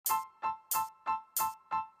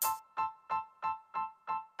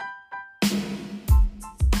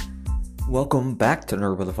Welcome back to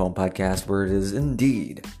Nerd with a Phone podcast, where it is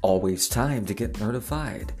indeed always time to get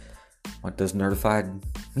nerdified. What does nerdified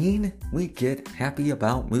mean? We get happy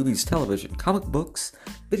about movies, television, comic books,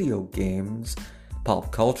 video games,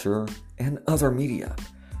 pop culture, and other media.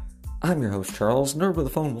 I'm your host, Charles, Nerd with a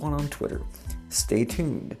Phone 1 on Twitter. Stay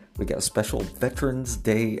tuned. We got a special Veterans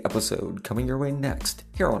Day episode coming your way next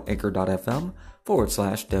here on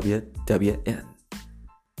anchor.fm/WWN.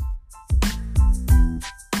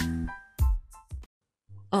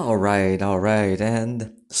 Alright,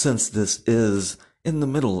 and since this is in the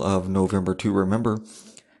middle of November to Remember,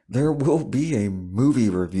 there will be a movie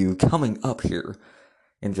review coming up here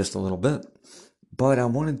in just a little bit, but I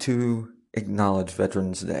wanted to acknowledge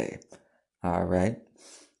Veterans Day. Alright,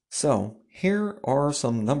 so here are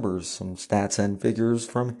some numbers, some stats and figures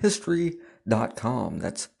from history.com.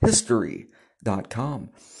 That's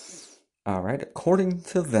history.com. Alright, according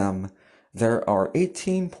to them, there are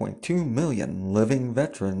 18.2 million living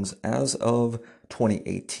veterans as of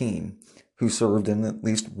 2018 who served in at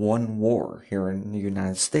least one war here in the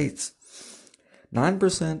United States.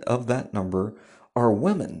 9% of that number are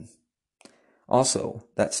women. Also,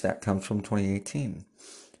 that stat comes from 2018.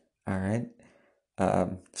 All right.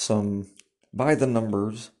 Some by the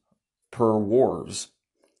numbers per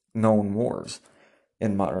known wars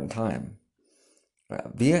in modern time.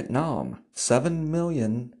 Vietnam, 7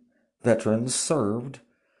 million veterans served.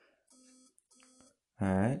 All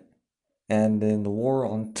right. And in the War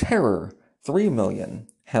on Terror, 3 million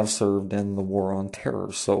have served in the War on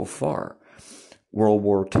Terror so far. World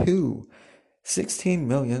War II, 16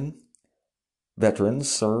 million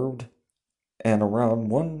veterans served, and around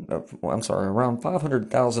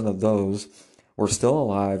 500,000 of those were still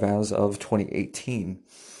alive as of 2018.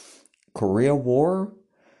 Korea War,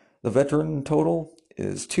 the veteran total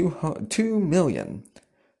is 2 million.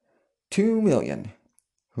 2 million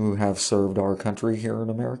who have served our country here in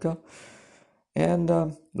America. And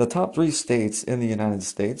the top 3 states in the United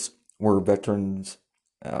States where veterans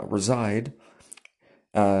reside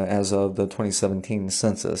as of the 2017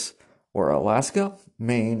 census were Alaska,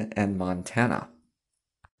 Maine, and Montana.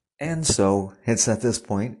 And so it's at this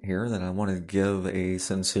point here that I want to give a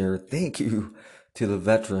sincere thank you to the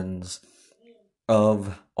veterans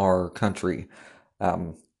of our country.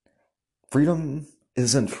 Freedom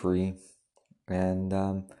isn't free, and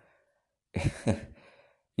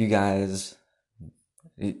you guys,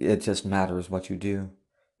 it just matters what you do.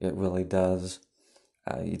 It really does.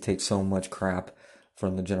 You take so much crap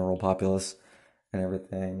from the general populace and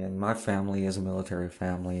everything, and my family is a military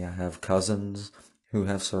family. I have cousins who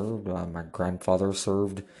have served. My grandfather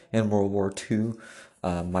served in World War II.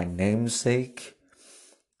 My namesake,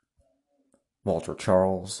 Walter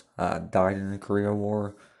Charles, died in the Korea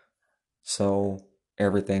War. So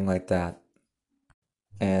everything like that.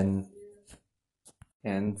 And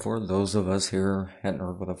for those of us here at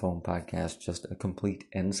Nerd with a Phone podcast, just a complete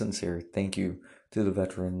and sincere thank you to the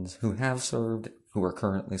veterans who have served, who are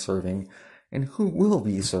currently serving, and who will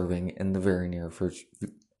be serving in the very near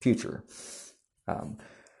future.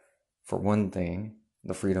 For one thing,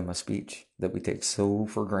 the freedom of speech that we take so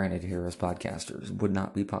for granted here as podcasters would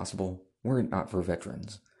not be possible were it not for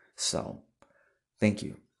veterans. So, thank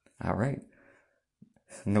you. All right.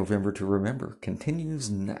 November to Remember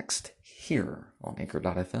continues next here on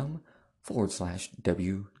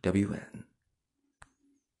anchor.fm/WWN.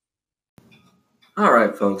 All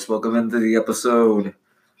right, folks, welcome into the episode.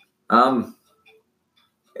 In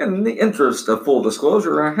the interest of full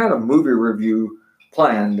disclosure, I had a movie review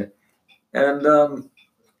planned, and,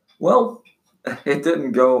 well, it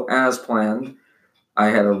didn't go as planned. I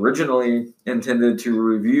had originally intended to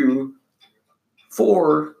review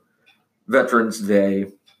for Veterans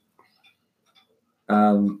Day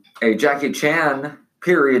a Jackie Chan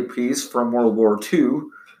period piece from World War II,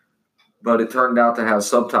 but it turned out to have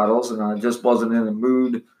subtitles, and I just wasn't in the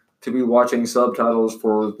mood to be watching subtitles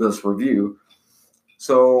for this review.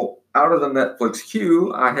 So out of the Netflix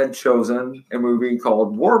queue, I had chosen a movie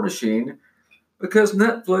called War Machine because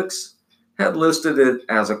Netflix had listed it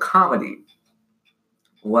as a comedy.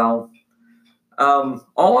 Well,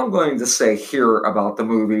 all I'm going to say here about the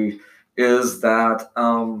movie is that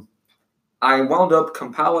I wound up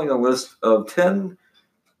compiling a list of 10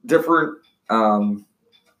 different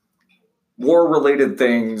war-related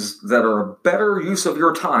things that are a better use of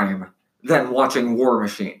your time than watching War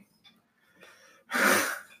Machine.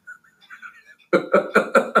 All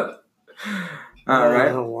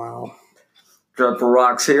right. Oh, wow. Dreadful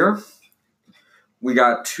Rocks here. We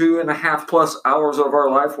got 2.5 plus hours of our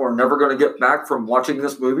life we're never going to get back from watching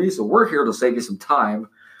this movie, so we're here to save you some time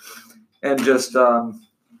and just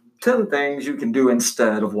 10 things you can do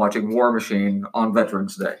instead of watching War Machine on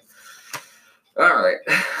Veterans Day. All right.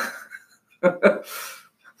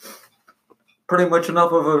 Pretty much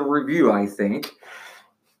enough of a review, I think.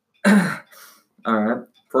 All right.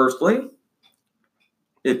 Firstly,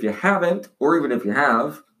 if you haven't, or even if you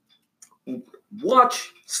have,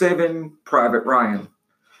 watch Saving Private Ryan.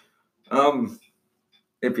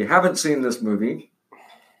 If you haven't seen this movie,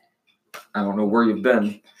 I don't know where you've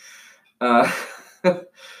been.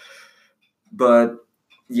 But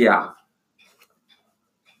yeah,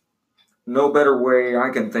 no better way I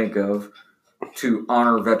can think of to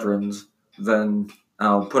honor veterans than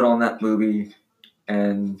put on that movie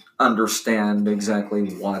and understand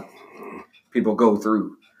exactly what people go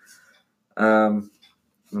through.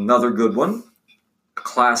 Another good one,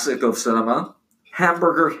 classic of cinema,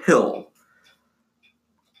 Hamburger Hill.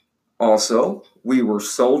 Also, We Were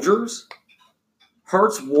Soldiers,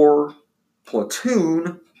 Hearts War,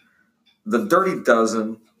 Platoon, The Dirty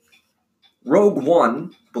Dozen, Rogue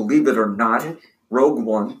One, believe it or not, Rogue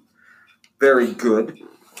One, very good.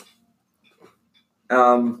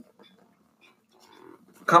 Comic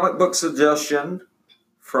book suggestion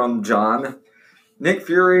from John, Nick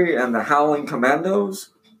Fury and the Howling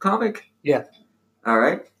Commandos comic? Yeah. All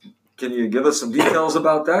right. Can you give us some details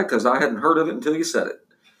about that? Because I hadn't heard of it until you said it.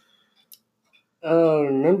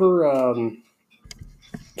 Remember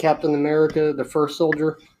Captain America, the First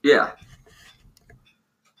Soldier? Yeah.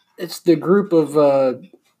 It's the group of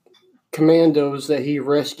commandos that he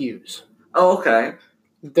rescues. Oh, okay.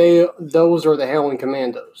 Those are the Howling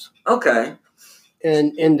Commandos. Okay.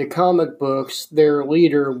 And in the comic books, their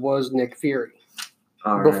leader was Nick Fury.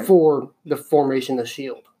 All right. Before the formation of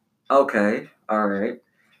S.H.I.E.L.D. Okay. All right.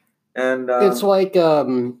 And it's like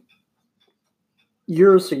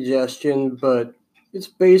your suggestion, but it's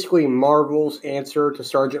basically Marvel's answer to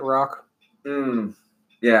Sergeant Rock.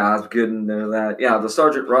 Yeah, I was getting into that. Yeah, the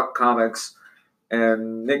Sergeant Rock comics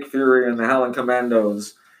and Nick Fury and the Howling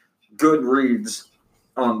Commandos, good reads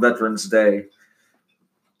on Veterans Day.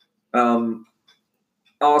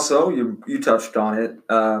 Also, you touched on it.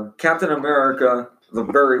 Captain America, the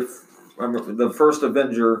first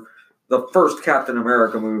Avenger, the first Captain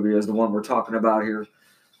America movie is the one we're talking about here.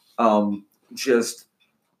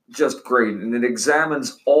 Just great, and it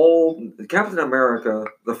examines Captain America,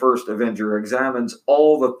 the first Avenger, examines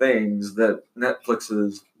all the things that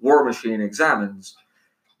Netflix's War Machine examines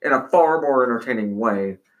in a far more entertaining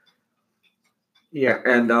way. Yeah,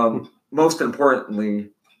 and most importantly,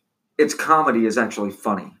 its comedy is actually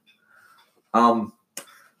funny.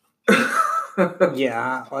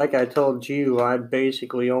 Yeah, like I told you, I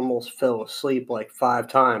basically almost fell asleep like 5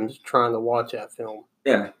 times trying to watch that film.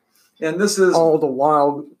 Yeah. And this is all the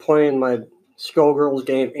while playing my Skullgirls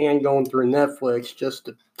game and going through Netflix just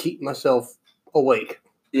to keep myself awake.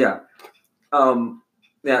 Yeah.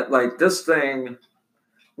 Yeah, like this thing,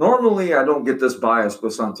 normally I don't get this biased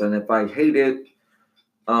with something. If I hate it,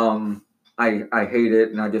 I hate it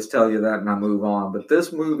and I just tell you that and I move on. But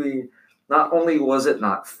this movie, not only was it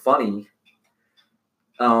not funny,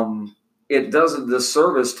 it does a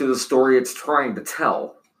disservice to the story it's trying to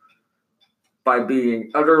tell by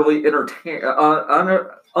being utterly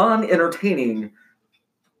unentertaining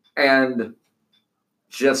and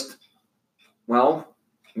just, well,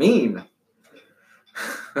 mean.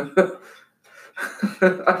 I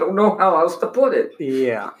don't know how else to put it.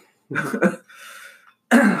 Yeah.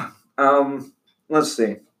 Let's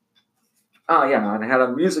see. Oh yeah, and I had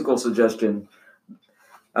a musical suggestion.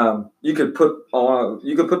 You could put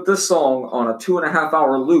this song on a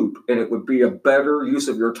 2.5-hour loop, and it would be a better use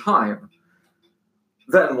of your time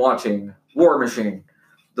than watching War Machine.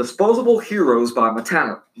 Disposable Heroes by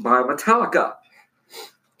Metallica.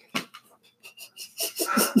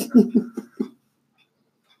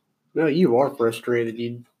 No, you are frustrated.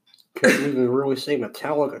 You couldn't even really say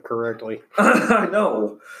Metallica correctly. I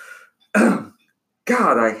know.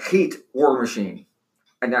 God, I hate War Machine.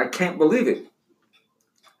 And I can't believe it.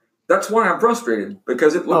 That's why I'm frustrated,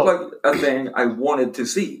 because it looked like a thing I wanted to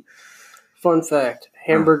see. Fun fact,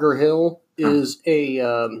 Hamburger Hill is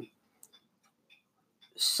a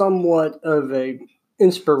somewhat of a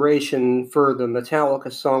inspiration for the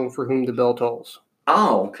Metallica song For Whom the Bell Tolls.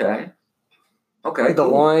 Oh, okay. Okay, the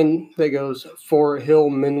line that goes, "For a hill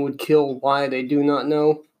men would kill, why they do not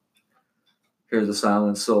know." Hear the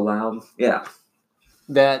silence so loud. Yeah.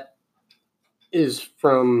 That is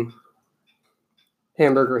from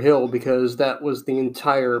Hamburger Hill, because that was the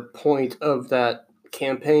entire point of that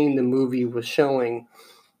campaign the movie was showing,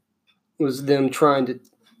 was them trying to,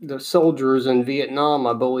 the soldiers in Vietnam,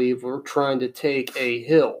 I believe, were trying to take a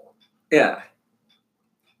hill. Yeah.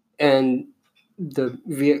 And the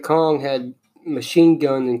Viet Cong had machine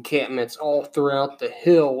gun encampments all throughout the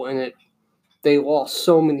hill, and they lost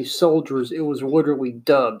so many soldiers, it was literally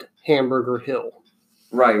dubbed Hamburger Hill.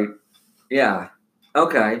 Right. Yeah.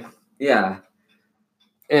 Okay. Yeah.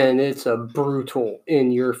 And it's a brutal,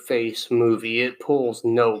 in-your-face movie. It pulls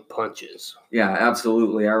no punches. Yeah,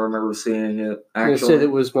 absolutely. I remember seeing it. Actually, I said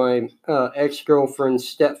it was my ex-girlfriend's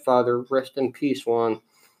stepfather, rest in peace, Juan,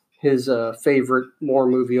 his favorite war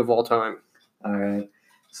movie of all time. All right.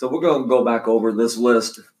 So we're going to go back over this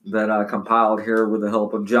list that I compiled here with the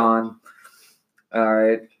help of John. All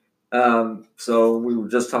right. So we were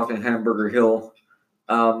just talking Hamburger Hill.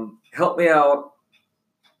 Help me out.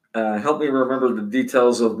 Help me remember the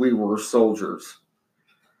details of We Were Soldiers.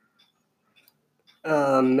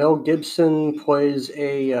 Mel Gibson plays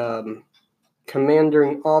a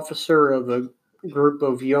commanding officer of a group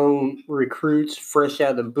of young recruits fresh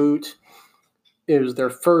out of boot. It was their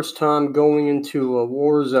first time going into a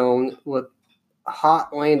war zone with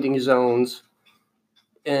hot landing zones,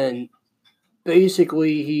 and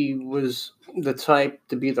basically he was the type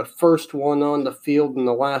to be the first one on the field and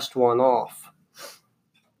the last one off,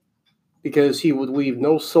 because he would leave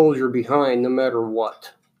no soldier behind no matter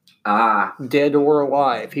what. Dead or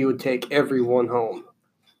alive, he would take everyone home.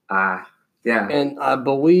 Yeah. And I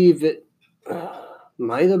believe it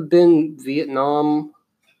might have been Vietnam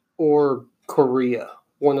or Korea,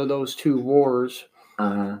 one of those two wars.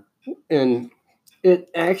 And it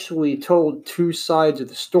actually told two sides of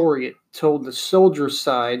the story. It told the soldier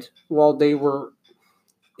side while they were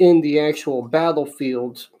in the actual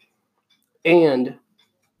battlefields, and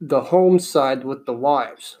the home side with the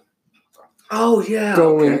wives. Oh, yeah.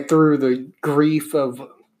 Going through the grief of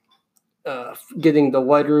getting the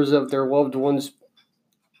letters of their loved ones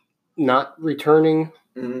not returning.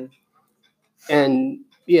 Mm-hmm. And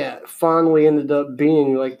yeah, finally ended up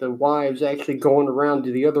being like the wives actually going around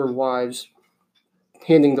to the other wives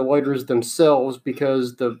handing the letters themselves,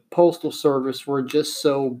 because the postal service were just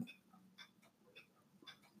so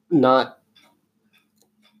not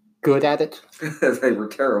good at it. They were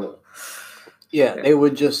terrible. Yeah, they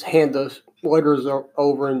would just hand the letters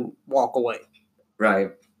over and walk away.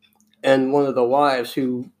 Right. And one of the wives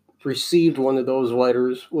who received one of those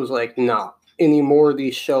letters was like, "Nah, any more of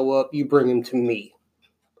these show up, you bring them to me.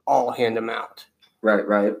 I'll hand them out."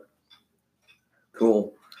 Right.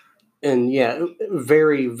 Cool. And yeah,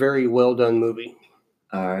 very, very well done movie.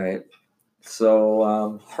 All right.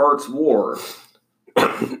 So, Hearts War.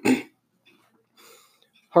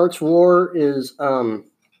 Hearts War is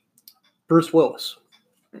Bruce Willis.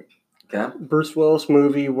 Okay. Bruce Willis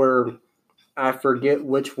movie where I forget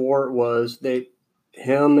which war it was.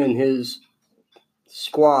 Him and his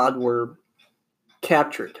squad were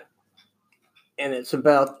captured. And it's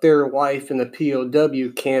about their life in the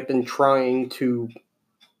POW camp and trying to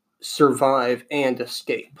survive and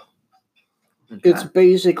escape. Okay. It's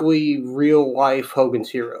basically real life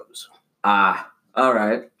Hogan's Heroes. All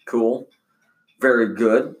right. Cool. Very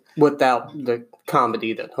good. Without the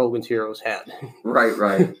comedy that Hogan's Heroes had.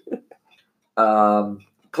 Right.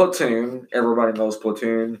 Platoon, everybody knows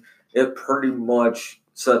Platoon. It pretty much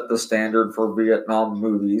set the standard for Vietnam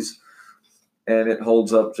movies, and it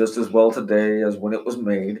holds up just as well today as when it was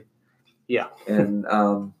made. Yeah. And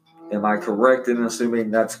am I correct in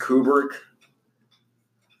assuming that's Kubrick?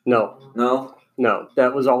 No,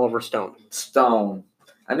 that was Oliver Stone.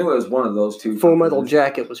 I knew it was one of those two. Full Metal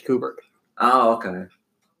Jacket was Kubrick. Oh, okay.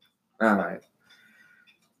 All right.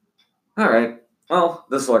 Well,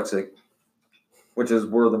 dyslexic, which is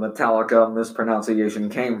where the Metallica mispronunciation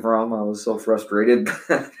came from. I was so frustrated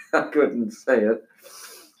I couldn't say it.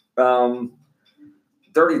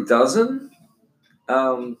 Dirty Dozen,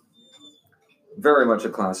 very much a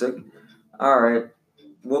classic. All right,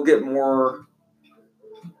 we'll get more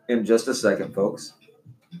in just a second, folks.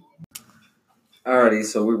 Alrighty,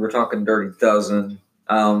 so we were talking Dirty Dozen.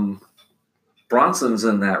 Bronson's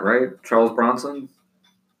in that, right? Charles Bronson?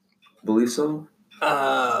 Believe so?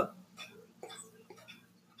 I'm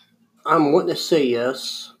wanting to say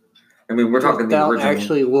yes. I mean, we're talking the original. Without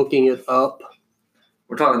actually looking it up.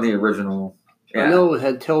 We're talking the original. Yeah. I know it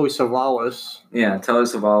had Telly Savalas. Yeah, Telly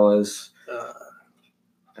Savalas. I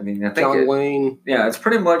think John Wayne. Yeah, it's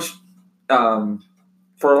pretty much, for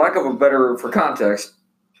lack of a better, for context,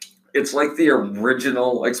 it's like the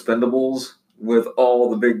original Expendables with all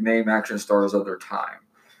the big name action stars of their time.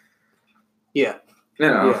 Yeah.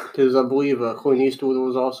 Yeah, because I believe Clint Eastwood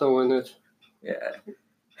was also in it. Yeah.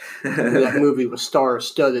 That movie was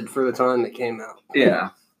star-studded for the time that came out. Yeah.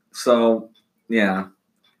 So, yeah.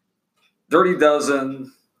 Dirty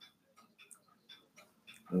Dozen.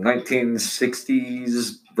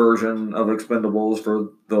 1960s version of Expendables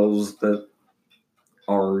for those that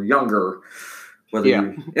are younger, whether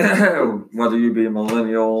Yeah. you whether you be a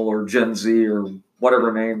millennial or Gen Z or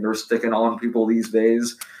whatever name they're sticking on people these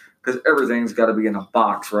days, because everything's got to be in a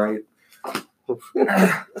box, right?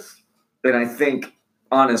 And I think,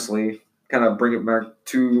 honestly, kind of bring it back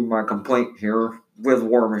to my complaint here with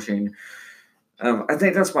War Machine. I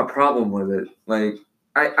think that's my problem with it. Like,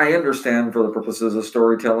 I understand for the purposes of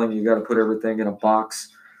storytelling, you got to put everything in a box.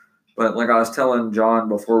 But like I was telling John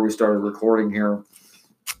before we started recording here,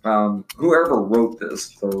 whoever wrote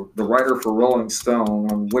this, the writer for Rolling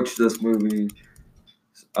Stone, on which this movie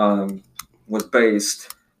was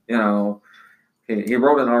based, you know, he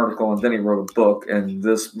wrote an article and then he wrote a book, and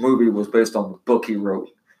this movie was based on the book he wrote.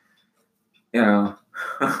 You know,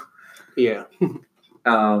 Yeah.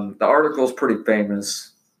 the article's pretty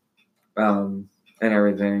famous and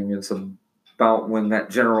everything. It's about when that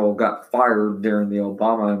general got fired during the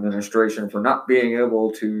Obama administration for not being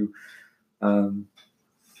able to,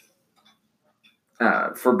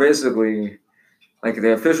 for basically, like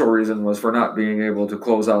the official reason was for not being able to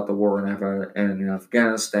close out the war in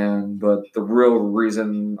Afghanistan, but the real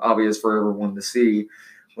reason, obvious for everyone to see,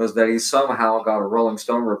 was that he somehow got a Rolling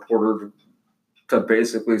Stone reporter to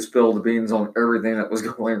basically spill the beans on everything that was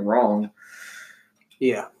going wrong.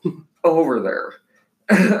 Yeah. Over there.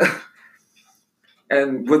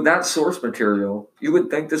 And with that source material, you would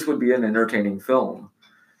think this would be an entertaining film.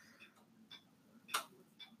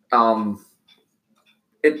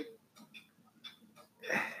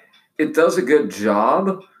 It does a good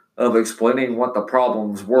job of explaining what the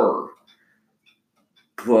problems were,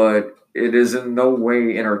 but it is in no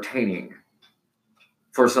way entertaining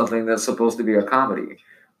for something that's supposed to be a comedy,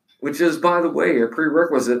 which is, by the way, a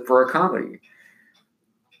prerequisite for a comedy.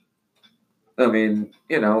 I mean,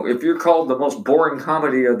 you know, if you're called the most boring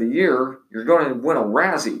comedy of the year, you're going to win a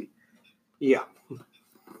Razzie. Yeah.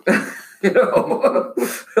 You know?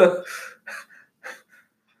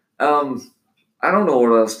 I don't know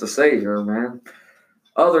what else to say here, man.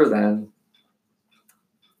 Other than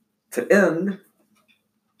to end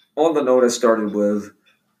on the note I started with,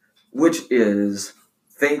 which is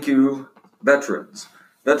thank you, veterans.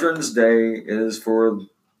 Veterans Day is for,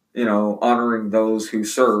 you know, honoring those who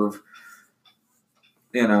serve,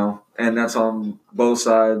 you know, and that's on both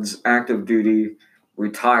sides, active duty,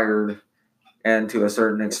 retired, and to a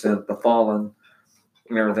certain extent, the fallen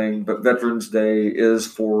and everything. But Veterans Day is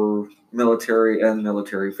for military and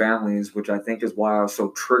military families, which I think is why I was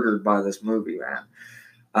so triggered by this movie, man.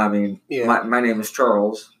 I mean, Yeah. my name is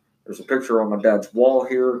Charles. There's a picture on my dad's wall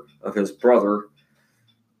here of his brother,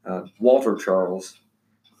 Walter Charles,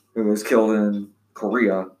 who was killed in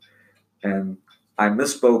Korea. And I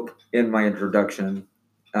misspoke in my introduction.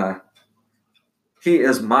 He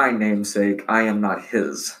is my namesake. I am not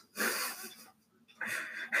his.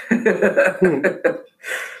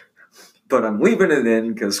 But I'm leaving it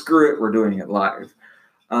in because screw it, we're doing it live.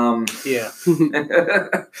 Yeah.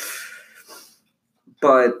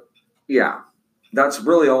 But yeah, that's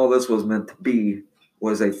really all this was meant to be,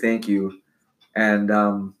 was a thank you, and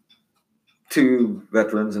to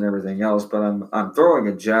veterans and everything else. But I'm throwing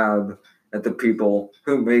a jab at the people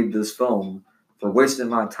who made this film for wasting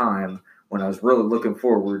my time when I was really looking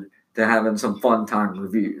forward to having some fun time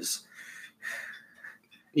reviews.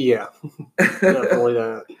 Yeah. Definitely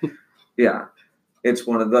that. Yeah, it's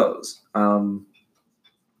one of those.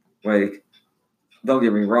 Like, don't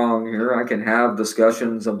get me wrong here. I can have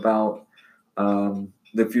discussions about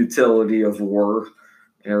the futility of war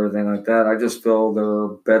and everything like that. I just feel there are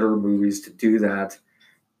better movies to do that.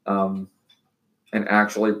 And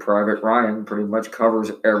actually, Private Ryan pretty much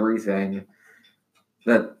covers everything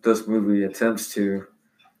that this movie attempts to,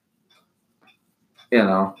 you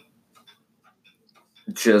know,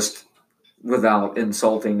 just without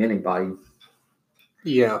insulting anybody.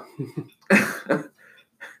 Yeah.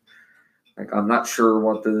 Like, I'm not sure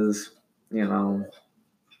what this, you know,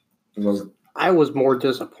 was. I was more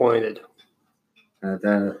disappointed.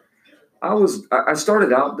 That I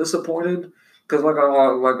started out disappointed because like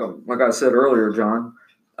I said earlier, John,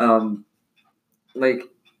 like,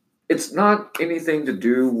 it's not anything to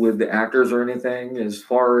do with the actors or anything. As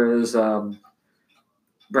far as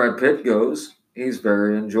Brad Pitt goes, he's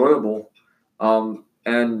very enjoyable.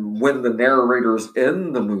 And when the narrator's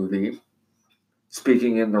in the movie,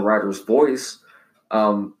 speaking in the writer's voice,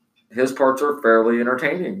 his parts are fairly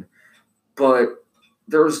entertaining. But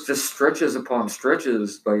there's just stretches upon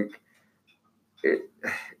stretches. Like,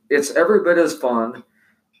 it's every bit as fun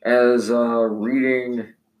as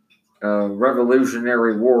reading a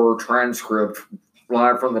Revolutionary War transcript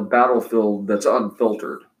live from the battlefield that's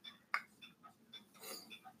unfiltered.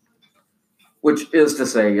 Which is to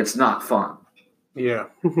say, it's not fun. Yeah.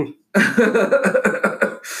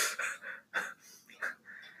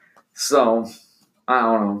 So, I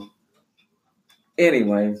don't know.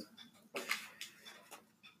 Anyway.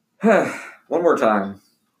 One more time.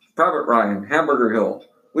 Private Ryan, Hamburger Hill,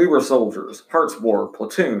 We Were Soldiers, Hearts War,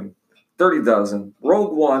 Platoon, 30 Dozen,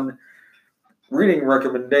 Rogue One, reading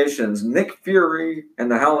recommendations, Nick Fury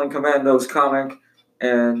and the Howling Commandos comic,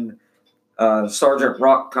 and Sergeant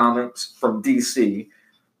Rock comics from DC,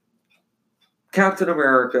 Captain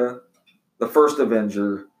America, The First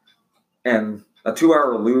Avenger, and a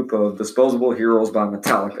 2-hour loop of Disposable Heroes by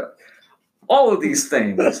Metallica. All of these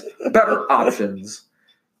things, better options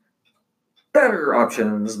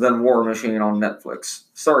than War Machine on Netflix.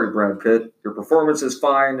 Sorry, Brad Pitt, your performance is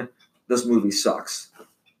fine. This movie sucks.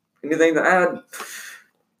 Anything to add?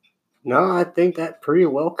 No, I think that pretty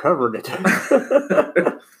well covered it.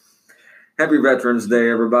 Happy Veterans Day,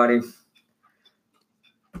 everybody.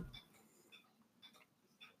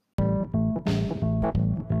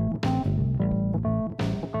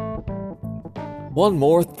 One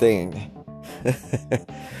more thing.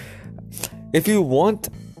 If you want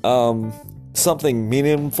something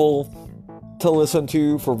meaningful to listen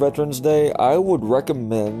to for Veterans Day, I would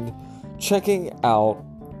recommend checking out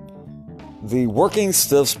the Working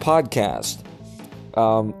Stiffs podcast.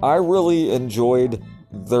 I really enjoyed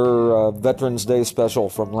their Veterans Day special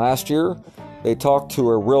from last year. They talked to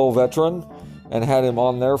a real veteran and had him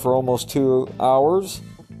on there for almost 2 hours,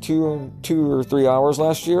 two or 3 hours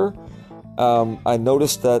last year. I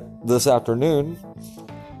noticed that this afternoon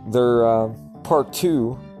their part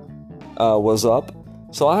 2 was up,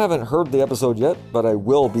 so I haven't heard the episode yet, but I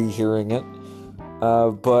will be hearing it.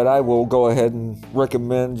 But I will go ahead and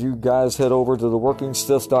recommend you guys head over to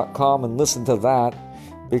theworkingstiffs.com and listen to that,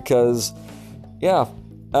 because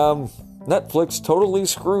Netflix totally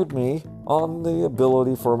screwed me on the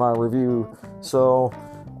ability for my review. So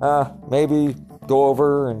maybe go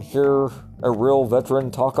over and hear a real veteran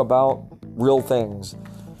talk about real things.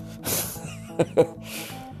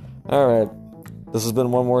 Alright, this has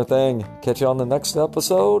been One More Thing. Catch you on the next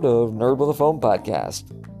episode of Nerd with a Phone podcast.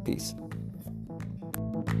 Peace.